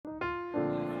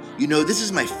This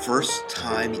is my first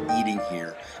time eating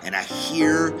here, and I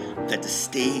hear that the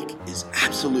steak is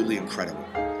absolutely incredible.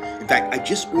 In fact, I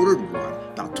just ordered one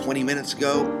about 20 minutes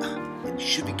ago, and it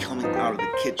should be coming out of the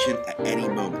kitchen at any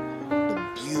moment.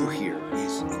 The view here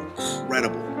is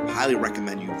incredible. Highly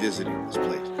recommend you visiting this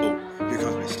place. Oh, here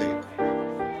comes my steak.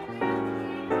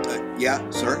 Yeah,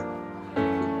 sir?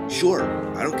 Sure,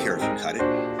 I don't care if you cut it.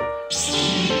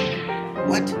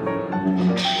 What?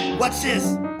 What's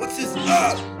this? What's this?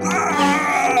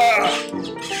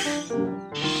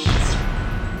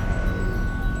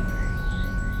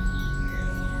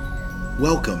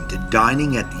 Welcome to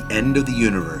Dining at the End of the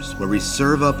Universe, where we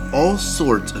serve up all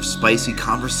sorts of spicy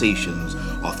conversations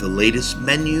off the latest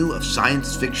menu of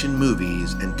science fiction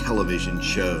movies and television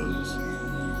shows.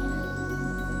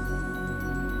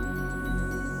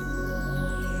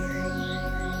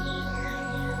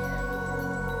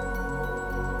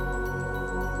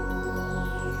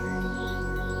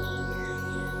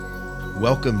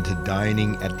 Welcome to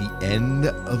Dining at the End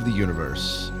of the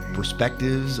Universe,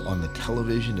 perspectives on the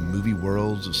television and movie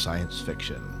worlds of science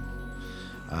fiction.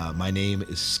 My name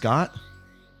is Scott.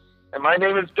 And my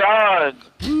name is Don.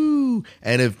 Woo!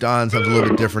 And if Don sounds a little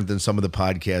bit different than some of the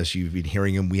podcasts you've been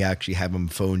hearing him, we actually have him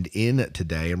phoned in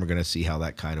today, and we're going to see how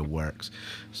that kind of works.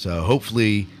 So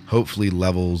hopefully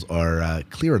levels are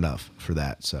clear enough for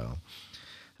that. So,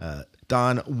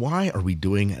 Don, why are we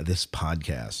doing this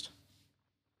podcast?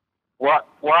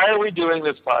 Why are we doing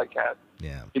this podcast?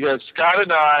 Yeah. Because Scott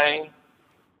and I,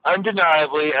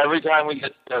 undeniably, every time we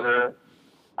get together,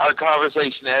 our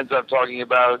conversation ends up talking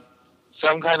about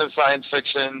some kind of science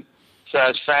fiction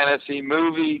 / fantasy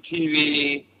movie,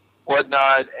 TV,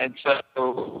 whatnot. And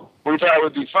so we thought it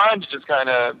would be fun to just kind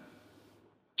of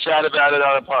chat about it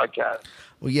on a podcast.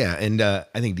 Well, yeah, and I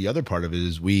think the other part of it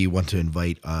is we want to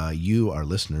invite you, our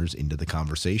listeners, into the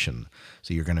conversation.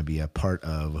 So you're going to be a part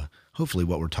of hopefully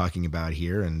what we're talking about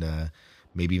here, and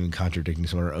maybe even contradicting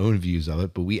some of our own views of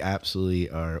it. But we absolutely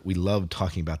are. We love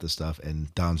talking about this stuff,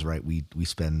 and Don's right. We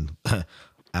spend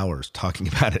hours talking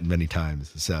about it many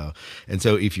times. So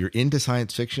if you're into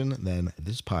science fiction, then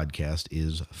this podcast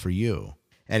is for you.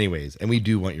 Anyways, and we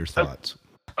do want your thoughts.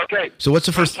 Okay. So what's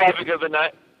the first topic of the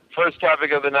night? First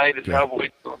topic of the night is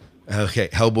Hellboy 2. Okay,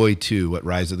 Hellboy 2, what,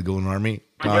 Rise of the Golden Army?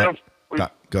 Go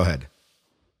ahead.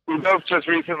 We both just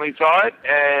recently saw it,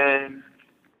 and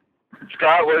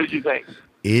Scott, what did you think?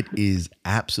 It is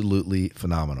absolutely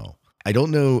phenomenal. I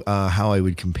don't know how I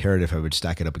would compare it if I would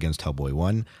stack it up against Hellboy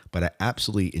 1, but I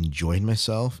absolutely enjoyed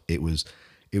myself. It was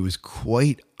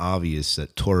quite obvious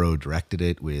that Toro directed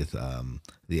it with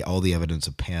all the evidence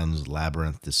of Pan's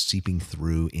Labyrinth just seeping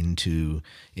through into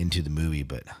the movie.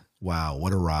 But wow,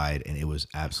 what a ride. And it was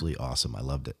absolutely awesome. I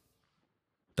loved it.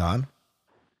 Don?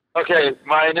 Okay,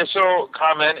 my initial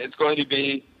comment is going to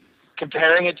be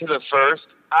comparing it to the first.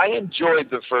 I enjoyed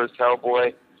the first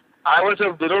Hellboy. I was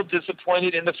a little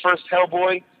disappointed in the first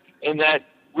Hellboy in that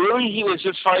really he was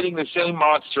just fighting the same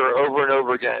monster over and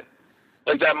over again.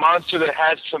 Like that monster that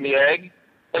hatched from the egg.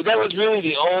 Like that was really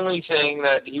the only thing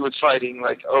that he was fighting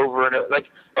like over and over. Like,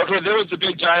 okay, there was the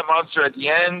big giant monster at the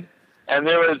end, and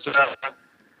there was a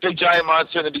big giant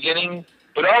monster in the beginning,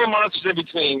 but all the monsters in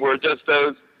between were just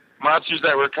those monsters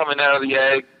that were coming out of the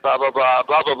egg, blah, blah, blah,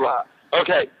 blah, blah, blah.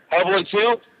 Okay, Hellboy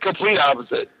 2, complete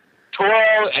opposite.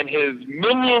 Toro and his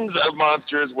minions of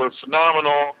monsters were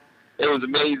phenomenal. It was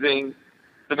amazing.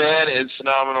 The man is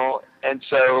phenomenal. And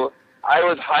so I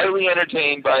was highly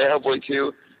entertained by Hellboy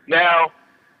 2. Now,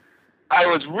 I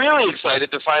was really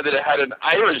excited to find that it had an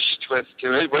Irish twist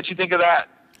to it. What'd you think of that?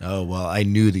 Oh, well, I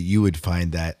knew that you would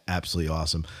find that absolutely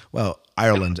awesome. Well,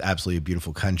 Ireland's absolutely a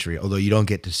beautiful country, although you don't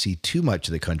get to see too much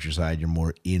of the countryside. You're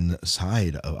more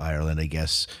inside of Ireland, I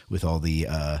guess, with all the,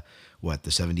 the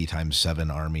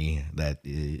 70x7 army that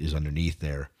is underneath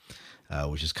there,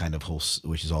 which is all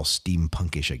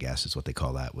steampunkish, I guess, is what they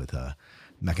call that, with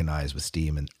mechanized with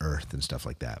steam and earth and stuff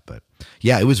like that. But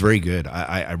yeah, it was very good.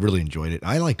 I really enjoyed it.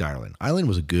 I liked Ireland. Ireland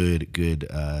was a good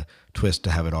twist to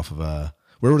have it off of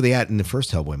where were they at in the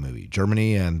first Hellboy movie?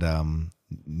 Germany and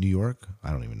New York?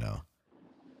 I don't even know.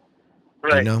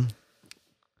 Right. Do you know?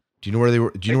 Do you know where they were?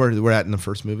 Do you know where they were at in the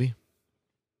first movie?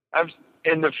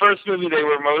 In the first movie, they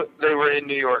were in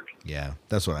New York. Yeah,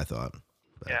 that's what I thought.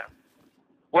 But. Yeah.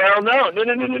 Well, no.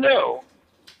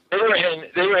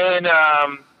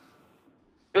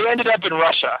 They ended up in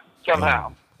Russia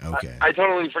somehow. Oh, okay. I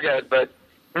totally forget, but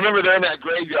remember they're in that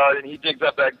graveyard and he digs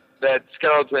up that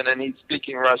skeleton and he's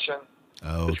speaking Russian.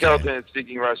 Oh, okay. The skeleton is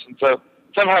speaking Russian. So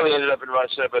somehow they ended up in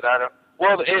Russia, but I don't.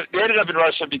 Well, they ended up in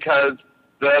Russia because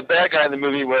the bad guy in the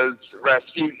movie was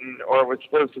Rasputin, or was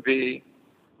supposed to be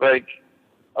like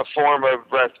a form of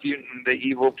Rasputin, the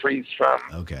evil priest from,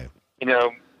 Okay.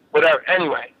 Whatever.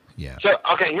 Anyway. Yeah. So,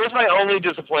 okay, here's my only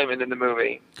disappointment in the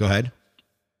movie. Go ahead.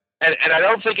 And I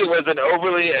don't think it was an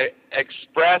overly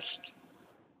expressed,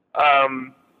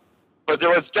 but there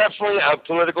was definitely a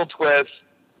political twist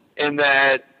in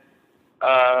that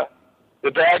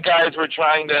the bad guys were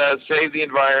trying to save the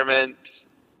environment,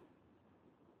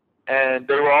 and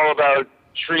they were all about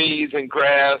trees and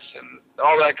grass and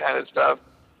all that kind of stuff.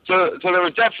 So there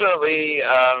was definitely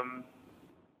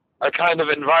a kind of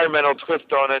environmental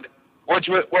twist on it. What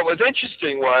was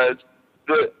interesting was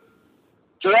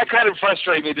so that kind of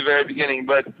frustrated me at the very beginning.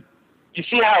 But you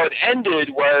see how it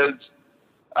ended was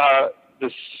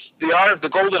the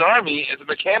Golden Army is a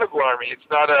mechanical army. It's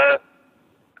not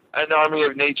an army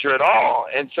of nature at all.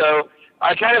 And so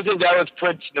I kind of think that was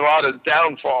Prince Nuada's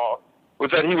downfall,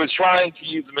 was that he was trying to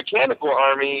use the mechanical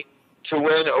army to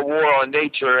win a war on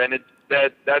nature, and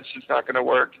that's just not going to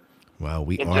work. Well,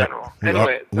 we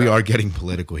are getting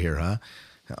political here, huh?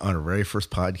 On our very first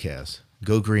podcast.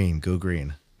 Go green, go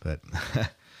green. But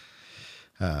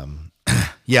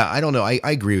yeah, I don't know. I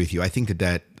agree with you. I think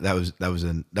that was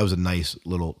a nice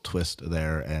little twist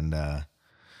there, and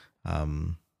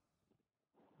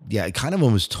yeah, it kind of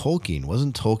almost Tolkien.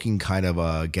 Wasn't Tolkien kind of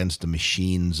against the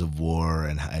machines of war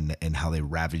and how they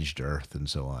ravaged Earth and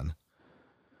so on?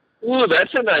 Ooh,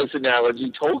 that's a nice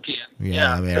analogy, Tolkien.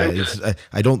 Yeah, I mean,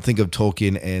 I don't think of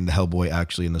Tolkien and Hellboy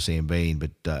actually in the same vein,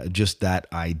 but just that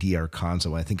idea or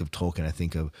concept. When I think of Tolkien, I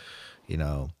think of,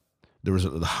 there was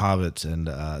the hobbits and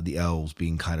the elves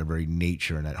being kind of very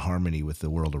nature and at harmony with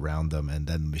the world around them, and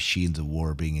then the machines of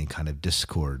war being in kind of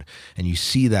discord. And you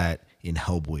see that in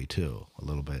Hellboy too, a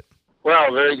little bit. Wow,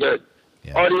 very good.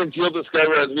 Yeah. Audience, you'll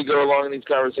discover as we go along in these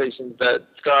conversations that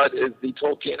Scott is the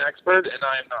Tolkien expert and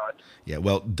I am not. Yeah,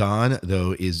 well, Don,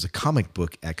 though, is a comic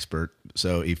book expert.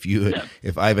 So if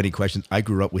I have any questions, I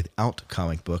grew up without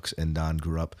comic books, and Don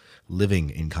grew up living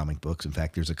in comic books. In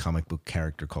fact, there's a comic book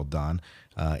character called Don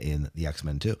in the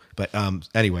X-Men too. But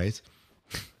anyways,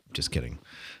 just kidding.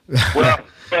 Well,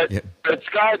 but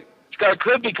Scott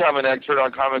could become an expert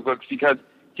on comic books because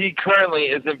he currently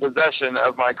is in possession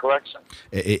of my collection.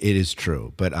 It is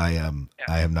true, but I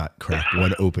have not cracked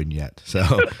one open yet. So,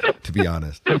 to be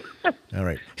honest. All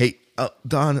right. Hey,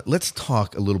 Don, let's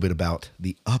talk a little bit about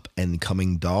the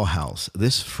up-and-coming Dollhouse.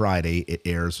 This Friday, it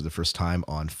airs for the first time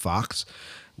on Fox.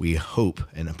 We hope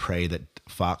and pray that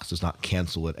Fox does not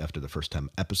cancel it after the first 10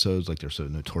 episodes like they're so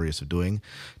notorious of doing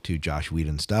to Josh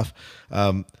Whedon stuff.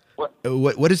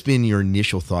 What has been your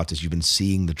initial thoughts as you've been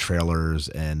seeing the trailers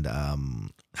and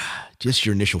just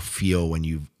your initial feel when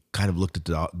you've kind of looked at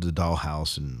the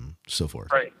Dollhouse and so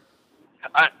forth? Right.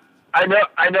 I know,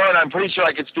 and I'm pretty sure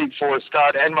I can speak for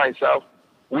Scott and myself.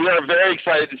 We are very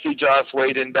excited to see Joss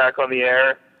Whedon back on the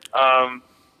air. I'm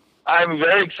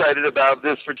very excited about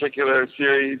this particular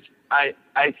series. I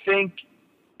think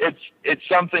it's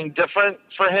something different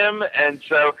for him, and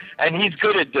he's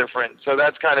good at different, so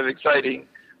that's kind of exciting.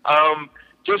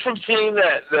 Just from seeing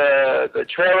the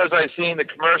trailers I've seen, the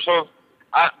commercials,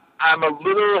 I'm a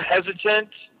little hesitant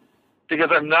because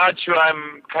I'm not sure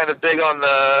I'm kind of big on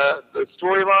the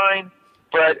storyline.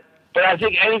 But I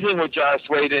think anything with Joss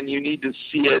Whedon, you need to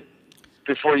see it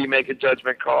before you make a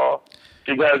judgment call,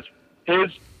 because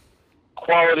his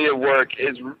quality of work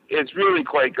is really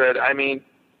quite good. I mean,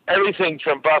 everything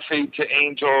from Buffy to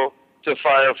Angel to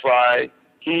Firefly,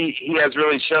 he has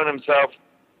really shown himself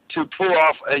to pull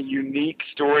off a unique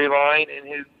storyline in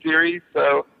his series.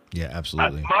 So yeah,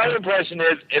 absolutely. My impression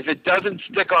is if it doesn't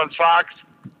stick on Fox,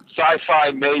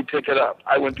 Sci-Fi may pick it up.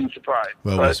 I wouldn't be surprised.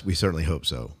 Well, we certainly hope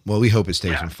so. Well, we hope it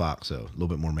stays on Fox, so a little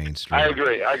bit more mainstream. I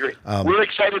agree. We're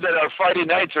excited that our Friday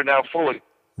nights are now fully.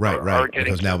 Right.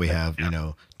 Because now we have,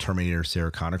 Terminator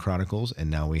Sarah Connor Chronicles,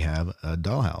 and now we have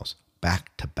Dollhouse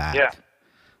back to back. Yeah.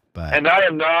 But and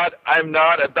I'm not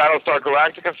a Battlestar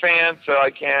Galactica fan, so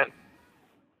I can't.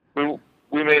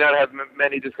 We may not have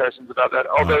many discussions about that.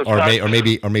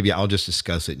 Or maybe I'll just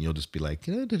discuss it and you'll just be like,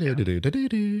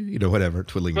 whatever,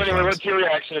 twiddling your anyway, thumbs. Let's hear your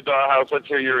reaction to Dollhouse. Let's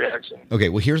hear your reaction. Okay,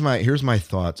 well, here's my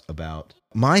thoughts on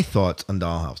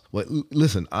Dollhouse. Well,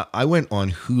 listen, I went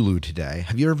on Hulu today.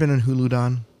 Have you ever been on Hulu,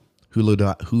 Don?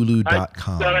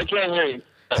 Hulu.com. I can't hear you.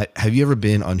 Have you ever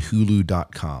been on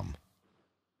Hulu.com?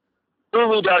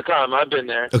 Hulu.com. I've been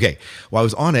there. Okay, well, I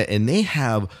was on it, and they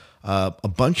have a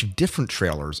bunch of different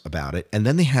trailers about it, and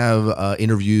then they have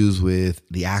interviews with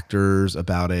the actors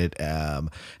about it, and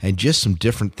just some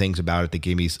different things about it that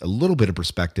gave me a little bit of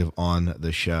perspective on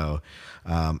the show.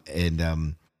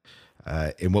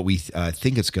 and what we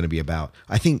think it's going to be about.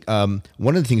 I think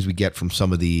one of the things we get from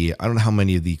some of the, I don't know how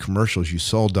many of the commercials you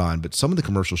saw, Don, but some of the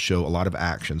commercials show a lot of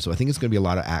action. So I think it's going to be a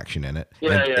lot of action in it.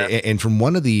 And from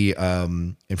one of the,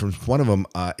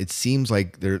 it seems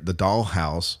like the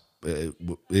dollhouse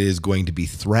is going to be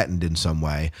threatened in some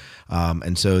way.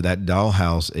 And so that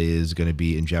dollhouse is going to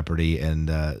be in jeopardy.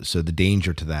 And so the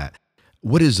danger to that.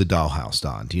 What is the dollhouse,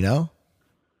 Don? Do you know?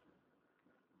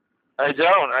 I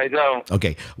don't.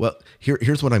 Okay. Well,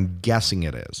 here's what I'm guessing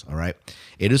it is. All right.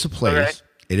 It is a place. Okay.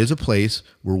 It is a place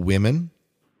where women,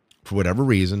 for whatever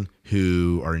reason,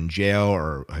 who are in jail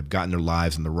or have gotten their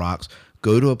lives in the rocks,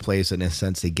 go to a place and in a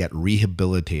sense they get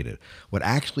rehabilitated. What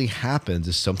actually happens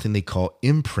is something they call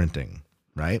imprinting.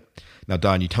 Right now,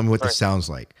 Don, you tell me what this sounds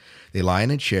like. They lie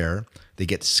in a chair. They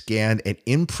get scanned and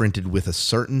imprinted with a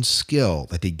certain skill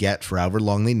that they get for however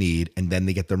long they need, and then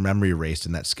they get their memory erased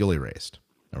and that skill erased.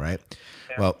 All right.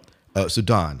 Yeah. Well, so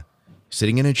Don,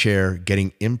 sitting in a chair,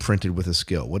 getting imprinted with a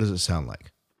skill. What does it sound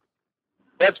like?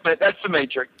 That's the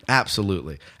Matrix.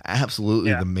 Absolutely,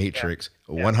 yeah. The Matrix.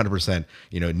 100%.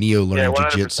 Neo learning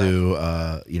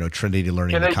jujitsu. Trinity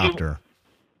learning the copter.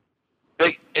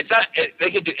 It's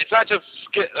not just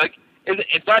skill. Like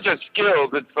it's not just skills.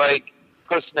 It's like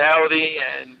personality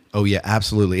and. Oh yeah,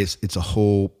 absolutely. It's a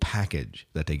whole package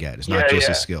that they get. It's not just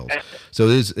the skills. So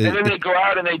it is. And then they go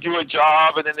out and they do a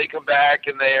job, and then they come back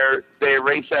and they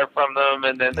erase that from them,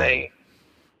 and then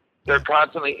they're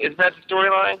constantly. Isn't that the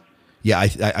storyline? Yeah,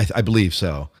 I believe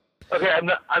so. Okay, I'm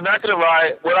not gonna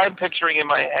lie. What I'm picturing in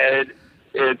my head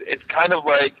is it's kind of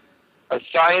like a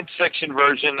science fiction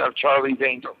version of Charlie's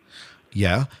Angels.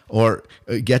 Yeah, or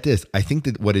get this. I think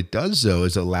that what it does, though,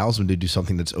 is it allows them to do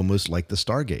something that's almost like the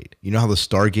Stargate. You know how the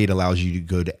Stargate allows you to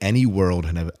go to any world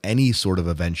and have any sort of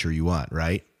adventure you want,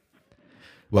 right?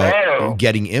 Well,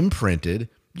 getting imprinted,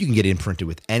 you can get imprinted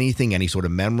with anything, any sort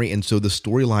of memory, and so the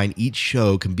storyline, each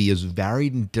show can be as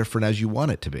varied and different as you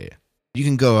want it to be. You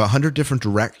can go 100 different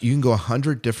directions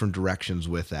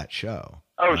with that show.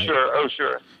 Oh, right?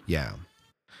 Sure. Yeah.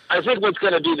 I think what's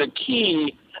going to be the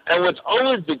key, and what's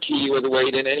always the key with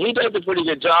Whedon, and he does a pretty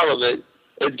good job of it,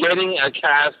 is getting a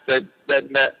cast that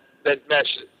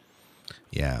meshes.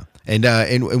 Yeah, and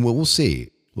we'll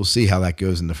see. We'll see how that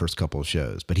goes in the first couple of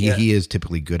shows. But he is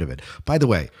typically good at it. By the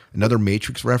way, another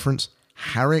Matrix reference: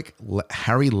 Harry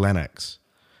Lennox,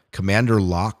 Commander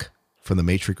Locke from the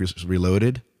Matrix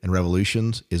Reloaded and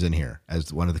Revolutions, is in here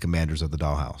as one of the commanders of the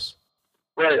Dollhouse.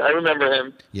 Right, I remember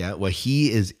him. Yeah, well,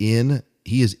 he is in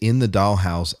the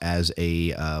Dollhouse as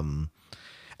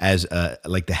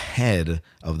like the head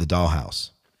of the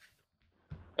Dollhouse.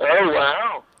 Oh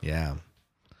wow! Yeah.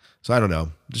 So I don't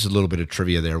know, just a little bit of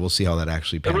trivia there. We'll see how that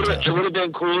actually pans out. It would have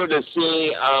been cooler to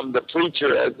see the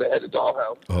preacher as the head of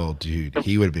Dollhouse. Oh, dude,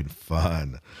 he would have been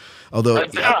fun.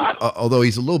 Although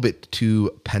he's a little bit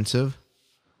too pensive,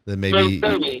 then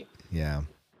maybe. Yeah.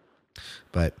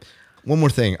 But one more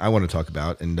thing I want to talk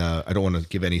about, and I don't want to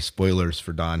give any spoilers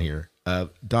for Don here.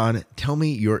 Don, tell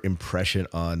me your impression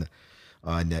on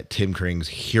Tim Kring's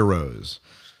Heroes,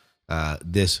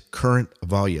 this current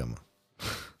volume,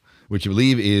 which I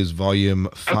believe is volume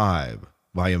 5.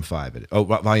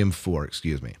 Volume 4,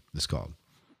 excuse me, it's called.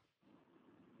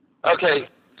 Okay,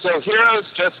 so Heroes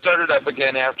just started up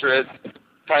again after its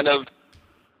kind of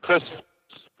Christmas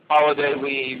holiday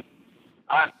leave.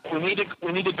 We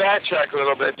need to backtrack a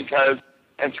little bit because,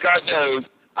 and Scott knows,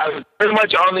 I was pretty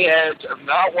much on the edge of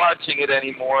not watching it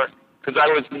anymore because I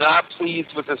was not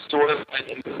pleased with the storyline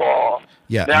in the fall.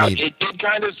 Yeah, now, it did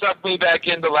kind of suck me back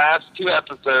in. The last 2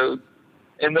 episodes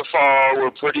in the fall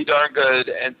were pretty darn good,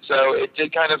 and so it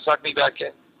did kind of suck me back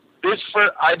in.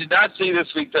 I did not see this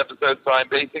week's episode, so I'm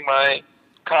basing my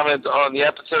comments on the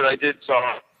episode I did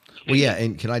saw. Well, yeah,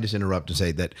 and can I just interrupt to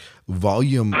say that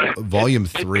volume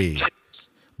 3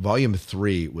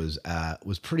 was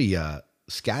pretty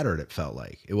scattered. It felt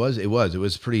like it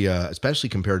was pretty, especially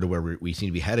compared to where we seem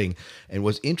to be heading. And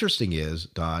what's interesting is,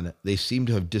 Don, they seem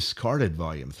to have discarded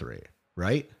volume 3,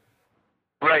 right?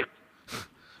 Right.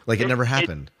 Like it never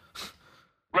happened.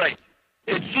 Right.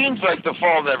 It seems like the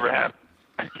fall never happened.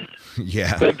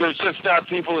 Yeah. Like there's just not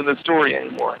people in the story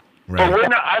anymore. Right.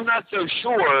 But I'm not so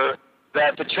sure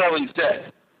that the Charlie's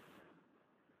dead.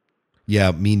 Yeah,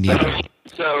 me neither.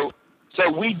 So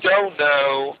we don't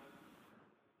know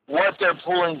what they're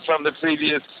pulling from the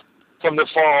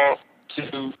fall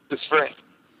to the spring.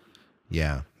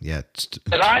 Yeah.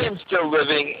 And I am still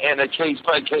living in a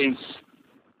case-by-case,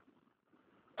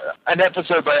 an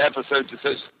episode-by-episode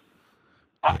decision.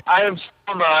 I am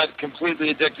still not completely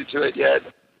addicted to it yet.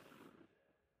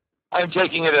 I'm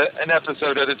taking it an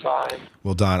episode at a time.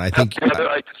 Well, Don, I think whether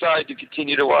I decide to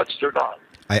continue to watch it or not.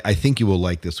 I think you will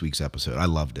like this week's episode. I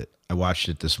loved it. I watched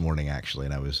it this morning, actually,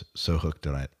 and I was so hooked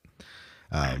on it.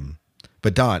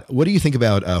 But Don, what do you think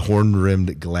about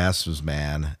horn-rimmed glasses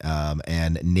man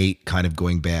and Nate kind of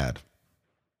going bad,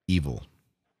 evil?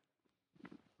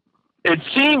 It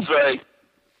seems like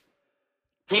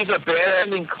he's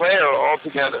abandoning Claire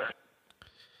altogether.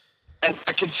 And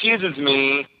it confuses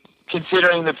me,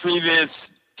 considering the previous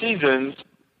seasons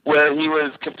where he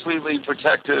was completely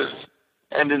protective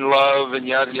and in love and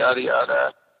yada, yada,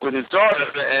 yada with his daughter.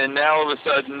 And now all of a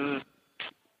sudden,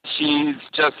 she's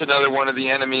just another one of the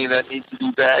enemy that needs to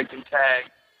be bagged and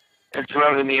tagged and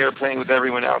thrown in the airplane with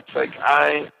everyone else. Like,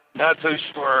 I'm not so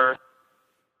sure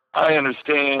I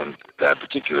understand that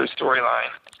particular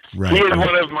storyline. Right. He is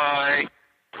one of my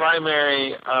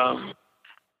primary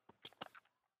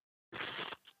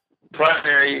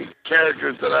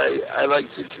characters that I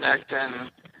like to connect and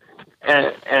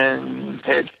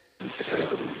pay attention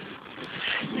to.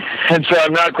 And so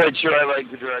I'm not quite sure I like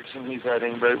the direction he's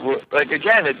heading, but like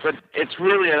again, it's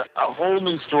really a whole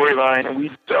new storyline, and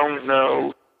we don't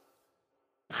know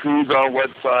who's on what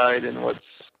side and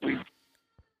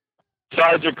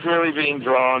sides are clearly being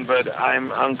drawn, but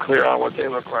I'm unclear on what they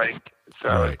look like. So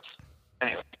right.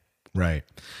 Anyway. Right.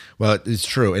 Well, it's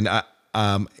true, and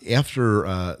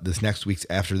after this week's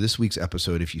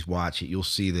episode, if you watch it, you'll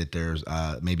see that there's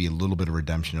maybe a little bit of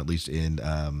redemption, at least in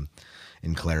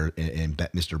Claire, in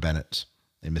Mr. Bennett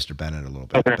a little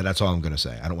bit. Okay. But that's all I'm going to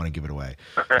say. I don't want to give it away.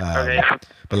 Okay.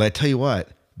 But I tell you what,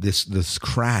 this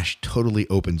crash totally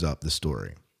opens up the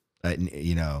story.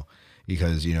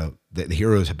 Because the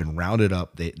heroes have been rounded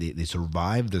up. They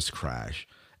survived this crash,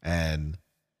 and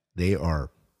they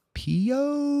are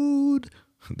PO'd.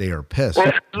 They are pissed.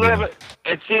 Well,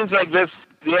 it seems like the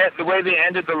way they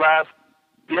ended the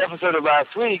episode of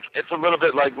last week, it's a little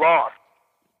bit like Lost.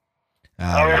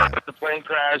 The plane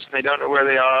crashed, and they don't know where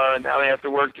they are, and now they have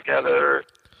to work together.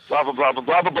 Blah blah blah blah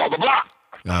blah blah blah blah.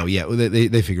 Oh yeah, well,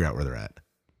 they figure out where they're at.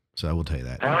 So I will tell you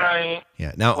that. All right.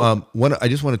 Yeah. Now, I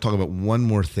just want to talk about one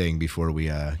more thing before we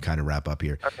kind of wrap up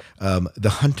here. Okay. The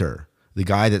hunter, the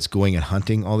guy that's going and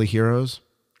hunting all the heroes,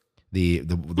 the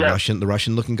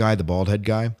Russian looking guy, the bald head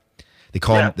guy. They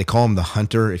call him the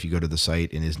hunter. If you go to the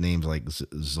site, and his name's like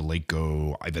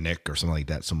Zaleko Ivanek or something like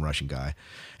that, some Russian guy,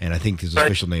 and I think his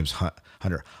official name's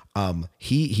Hunter.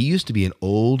 He used to be an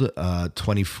old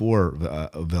 24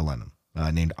 villain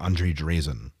named Andre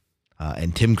Drazen.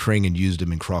 And Tim Kring had used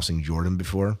him in Crossing Jordan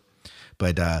before,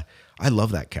 but I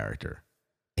love that character,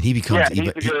 and he becomes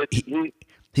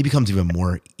he becomes even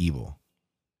more evil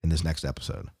in this next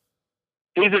episode.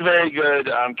 He's a very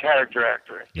good character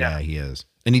actor. Yeah, he is,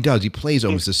 and he does. He plays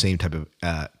almost the same type of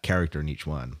character in each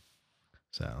one.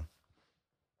 So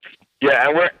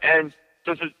yeah, and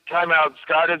just a timeout.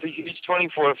 Scott is a huge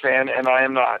 24 fan, and I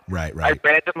am not. Right. I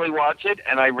randomly watch it,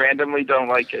 and I randomly don't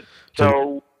like it.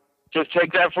 So just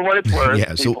take that for what it's worth.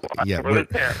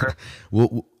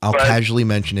 I'll casually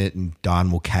mention it, and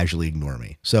Don will casually ignore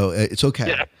me. So it's okay.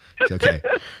 Yeah. It's okay.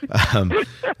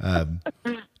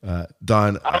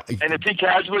 Don, and if he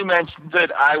casually mentions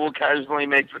it, I will casually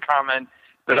make the comment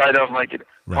that I don't like it.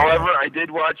 Right, however, I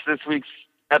did watch this week's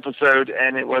episode,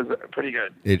 and it was pretty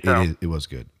good. It was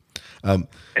good.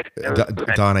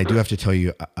 Don, I do have to tell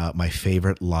you my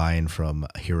favorite line from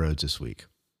Heroes this week.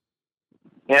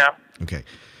 Yeah. Okay.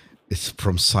 It's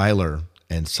from Sylar,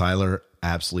 and Sylar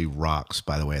absolutely rocks,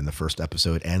 by the way, in the first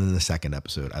episode and in the second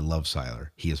episode. I love Sylar.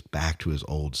 He is back to his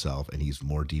old self, and he's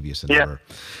more devious than ever.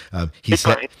 He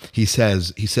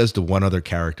says to one other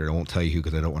character, I won't tell you who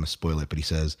because I don't want to spoil it, but he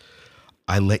says,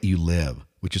 "I let you live,"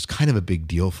 which is kind of a big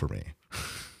deal for me.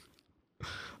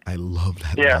 I love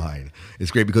that line.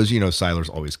 It's great because, Sylar's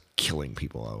always killing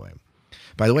people all the way.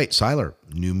 By the way, Sylar,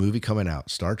 new movie coming out,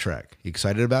 StarTrek. You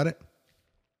excited about it?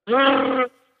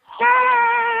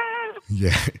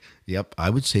 Yeah. Yep. I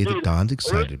would say that Don's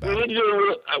excited about it.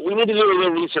 We need to do a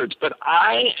little research, but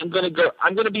I'm going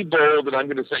to be bold, and I'm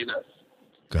going to say this.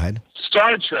 Go ahead.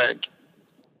 Star Trek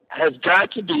has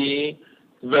got to be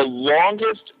the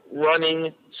longest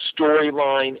running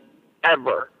storyline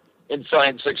ever in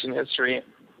science fiction history,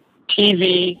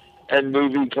 TV and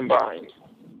movie combined.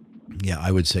 Yeah,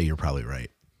 I would say you're probably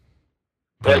right.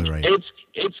 Right.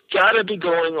 It's got to be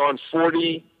going on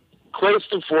close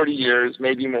to 40 years,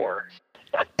 maybe more.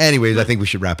 Anyways, I think we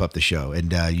should wrap up the show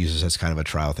and use this as kind of a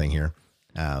trial thing here.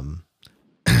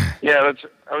 Yeah,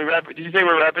 are we wrapping? Did you say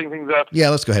we're wrapping things up? Yeah,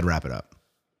 let's go ahead and wrap it up.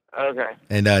 Okay.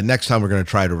 And next time we're going to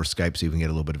try it over Skype so you can get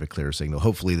a little bit of a clearer signal.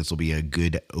 Hopefully this will be a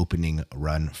good opening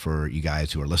run for you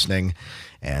guys who are listening.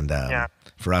 And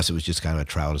for us, it was just kind of a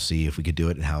trial to see if we could do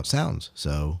it and how it sounds.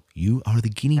 So you are the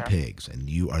guinea pigs and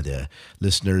you are the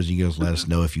listeners. You guys let us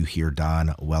know if you hear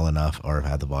Don well enough or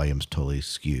if the volume's totally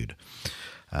skewed.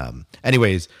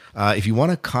 Anyways, if you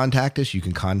want to contact us, you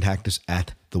can contact us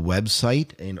at the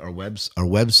website. And our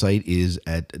website is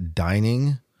at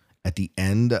dining at the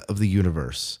end of the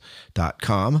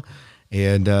universe.com.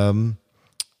 And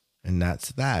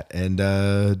that's that.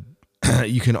 And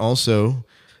you can also,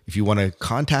 if you want to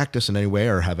contact us in any way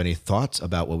or have any thoughts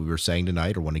about what we were saying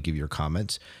tonight or want to give your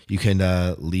comments, you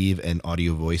can leave an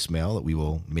audio voicemail that we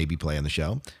will maybe play on the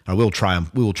show. We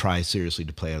will try seriously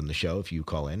to play it on the show if you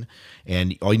call in.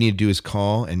 And all you need to do is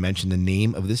call and mention the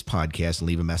name of this podcast and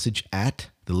leave a message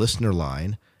at the listener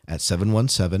line at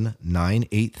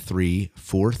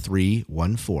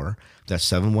 717-983-4314. That's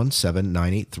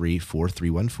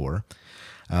 717-983-4314.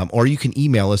 Or you can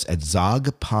email us at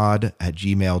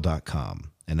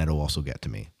zogpod@gmail.com, and that'll also get to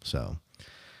me. So,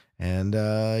 and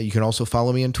you can also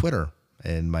follow me on Twitter,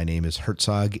 and my name is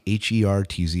Herzog,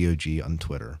 HERTZOG on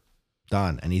Twitter.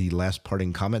 Don, any last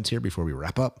parting comments here before we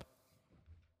wrap up?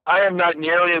 I am not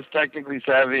nearly as technically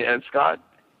savvy as Scott,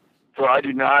 so I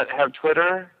do not have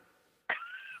Twitter.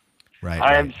 Right.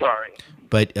 I am sorry.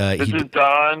 But this is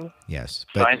Don. Yes.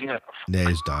 Signing off.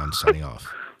 That is Don signing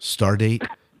off. Stardate.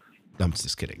 I'm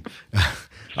just kidding.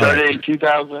 Stardate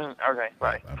 2000. Okay.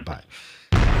 Bye. Bye.